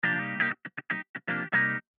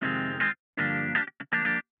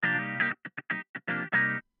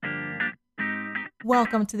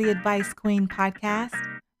Welcome to the Advice Queen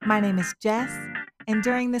podcast. My name is Jess, and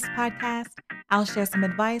during this podcast, I'll share some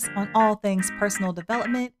advice on all things personal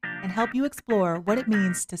development and help you explore what it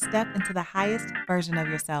means to step into the highest version of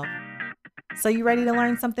yourself. So, you ready to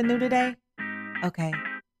learn something new today? Okay,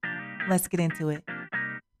 let's get into it.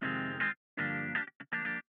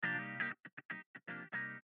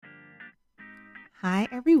 Hi,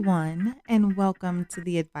 everyone, and welcome to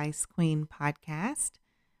the Advice Queen podcast.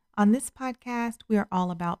 On this podcast, we are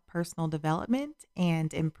all about personal development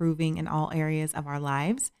and improving in all areas of our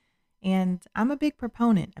lives. And I'm a big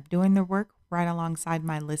proponent of doing the work right alongside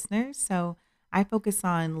my listeners. So I focus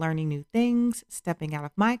on learning new things, stepping out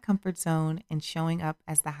of my comfort zone, and showing up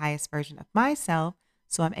as the highest version of myself.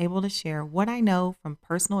 So I'm able to share what I know from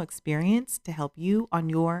personal experience to help you on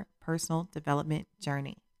your personal development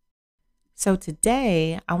journey. So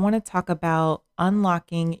today, I want to talk about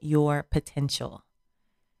unlocking your potential.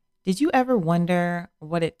 Did you ever wonder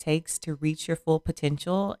what it takes to reach your full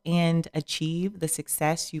potential and achieve the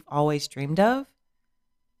success you've always dreamed of?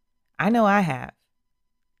 I know I have.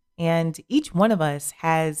 And each one of us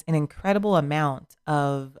has an incredible amount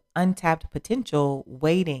of untapped potential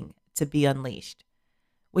waiting to be unleashed,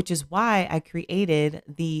 which is why I created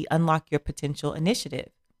the Unlock Your Potential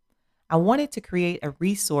initiative. I wanted to create a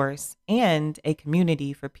resource and a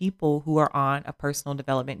community for people who are on a personal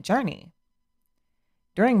development journey.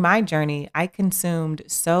 During my journey, I consumed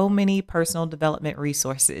so many personal development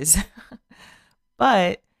resources,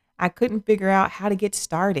 but I couldn't figure out how to get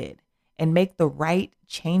started and make the right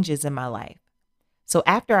changes in my life. So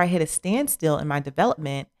after I hit a standstill in my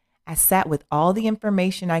development, I sat with all the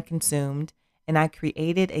information I consumed and I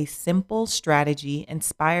created a simple strategy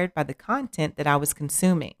inspired by the content that I was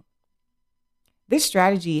consuming. This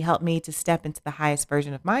strategy helped me to step into the highest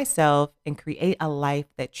version of myself and create a life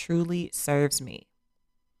that truly serves me.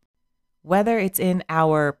 Whether it's in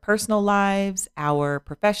our personal lives, our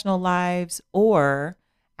professional lives, or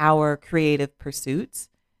our creative pursuits,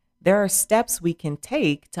 there are steps we can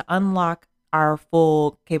take to unlock our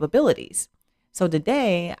full capabilities. So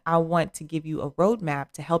today, I want to give you a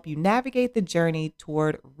roadmap to help you navigate the journey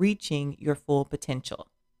toward reaching your full potential.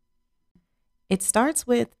 It starts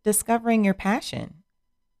with discovering your passion.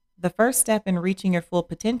 The first step in reaching your full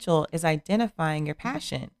potential is identifying your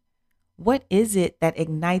passion. What is it that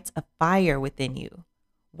ignites a fire within you?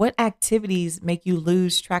 What activities make you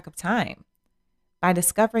lose track of time? By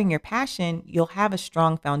discovering your passion, you'll have a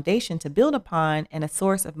strong foundation to build upon and a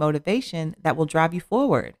source of motivation that will drive you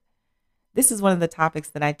forward. This is one of the topics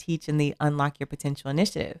that I teach in the Unlock Your Potential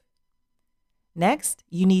initiative. Next,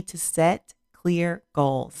 you need to set clear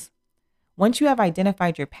goals. Once you have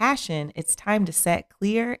identified your passion, it's time to set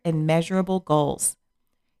clear and measurable goals.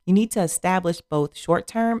 You need to establish both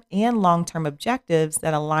short-term and long-term objectives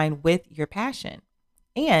that align with your passion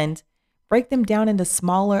and break them down into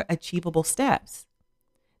smaller, achievable steps.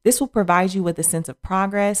 This will provide you with a sense of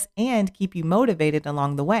progress and keep you motivated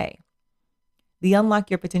along the way. The Unlock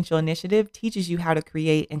Your Potential initiative teaches you how to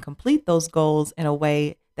create and complete those goals in a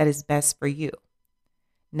way that is best for you.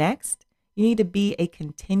 Next, you need to be a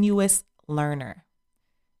continuous learner.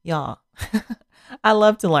 Y'all, I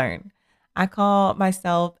love to learn. I call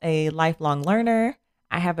myself a lifelong learner.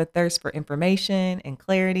 I have a thirst for information and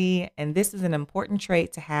clarity, and this is an important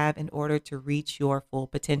trait to have in order to reach your full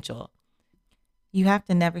potential. You have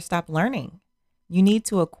to never stop learning. You need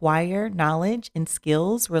to acquire knowledge and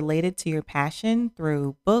skills related to your passion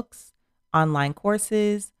through books, online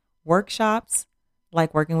courses, workshops,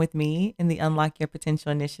 like working with me in the Unlock Your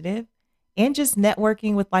Potential initiative, and just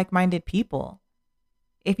networking with like-minded people.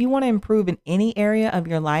 If you want to improve in any area of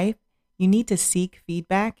your life, you need to seek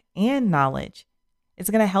feedback and knowledge.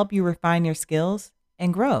 It's going to help you refine your skills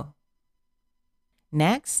and grow.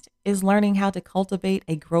 Next is learning how to cultivate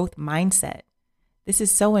a growth mindset. This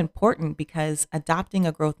is so important because adopting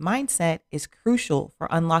a growth mindset is crucial for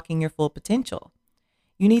unlocking your full potential.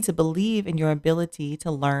 You need to believe in your ability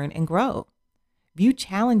to learn and grow. View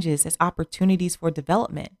challenges as opportunities for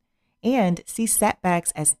development and see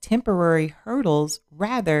setbacks as temporary hurdles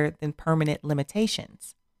rather than permanent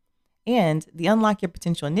limitations. And the Unlock Your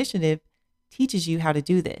Potential initiative teaches you how to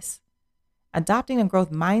do this. Adopting a growth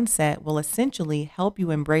mindset will essentially help you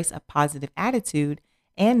embrace a positive attitude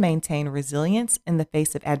and maintain resilience in the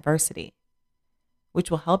face of adversity, which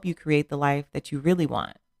will help you create the life that you really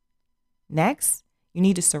want. Next, you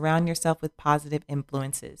need to surround yourself with positive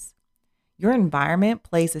influences. Your environment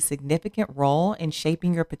plays a significant role in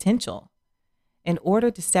shaping your potential. In order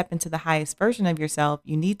to step into the highest version of yourself,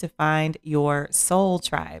 you need to find your soul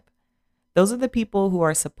tribe. Those are the people who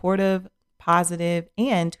are supportive, positive,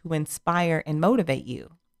 and who inspire and motivate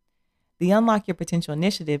you. The Unlock Your Potential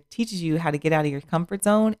initiative teaches you how to get out of your comfort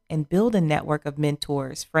zone and build a network of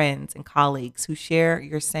mentors, friends, and colleagues who share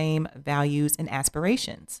your same values and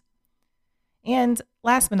aspirations. And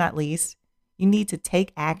last but not least, you need to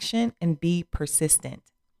take action and be persistent.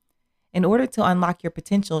 In order to unlock your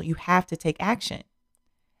potential, you have to take action.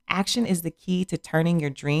 Action is the key to turning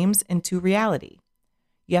your dreams into reality.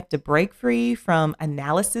 You have to break free from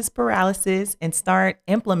analysis paralysis and start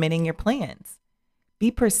implementing your plans. Be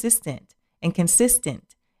persistent and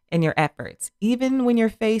consistent in your efforts, even when you're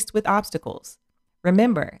faced with obstacles.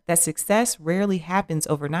 Remember that success rarely happens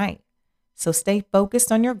overnight, so stay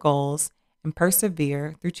focused on your goals and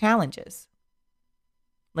persevere through challenges.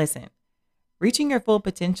 Listen, reaching your full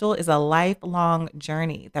potential is a lifelong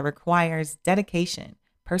journey that requires dedication,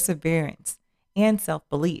 perseverance, and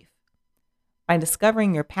self-belief. By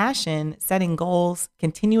discovering your passion, setting goals,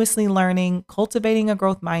 continuously learning, cultivating a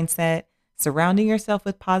growth mindset, surrounding yourself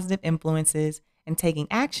with positive influences, and taking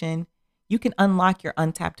action, you can unlock your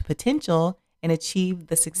untapped potential and achieve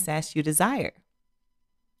the success you desire.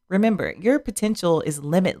 Remember, your potential is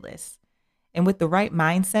limitless. And with the right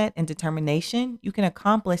mindset and determination, you can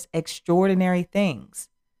accomplish extraordinary things.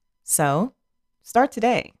 So, start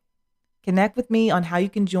today. Connect with me on how you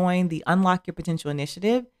can join the Unlock Your Potential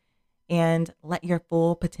initiative and let your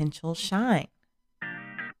full potential shine.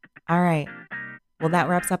 All right. Well, that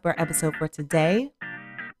wraps up our episode for today.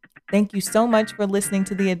 Thank you so much for listening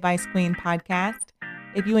to the Advice Queen podcast.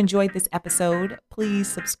 If you enjoyed this episode, please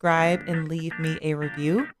subscribe and leave me a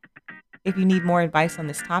review. If you need more advice on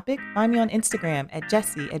this topic, find me on Instagram at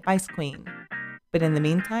Jessie Advice Queen. But in the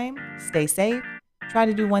meantime, stay safe. Try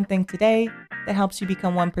to do one thing today that helps you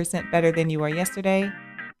become 1% better than you were yesterday.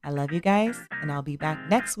 I love you guys, and I'll be back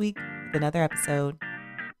next week with another episode.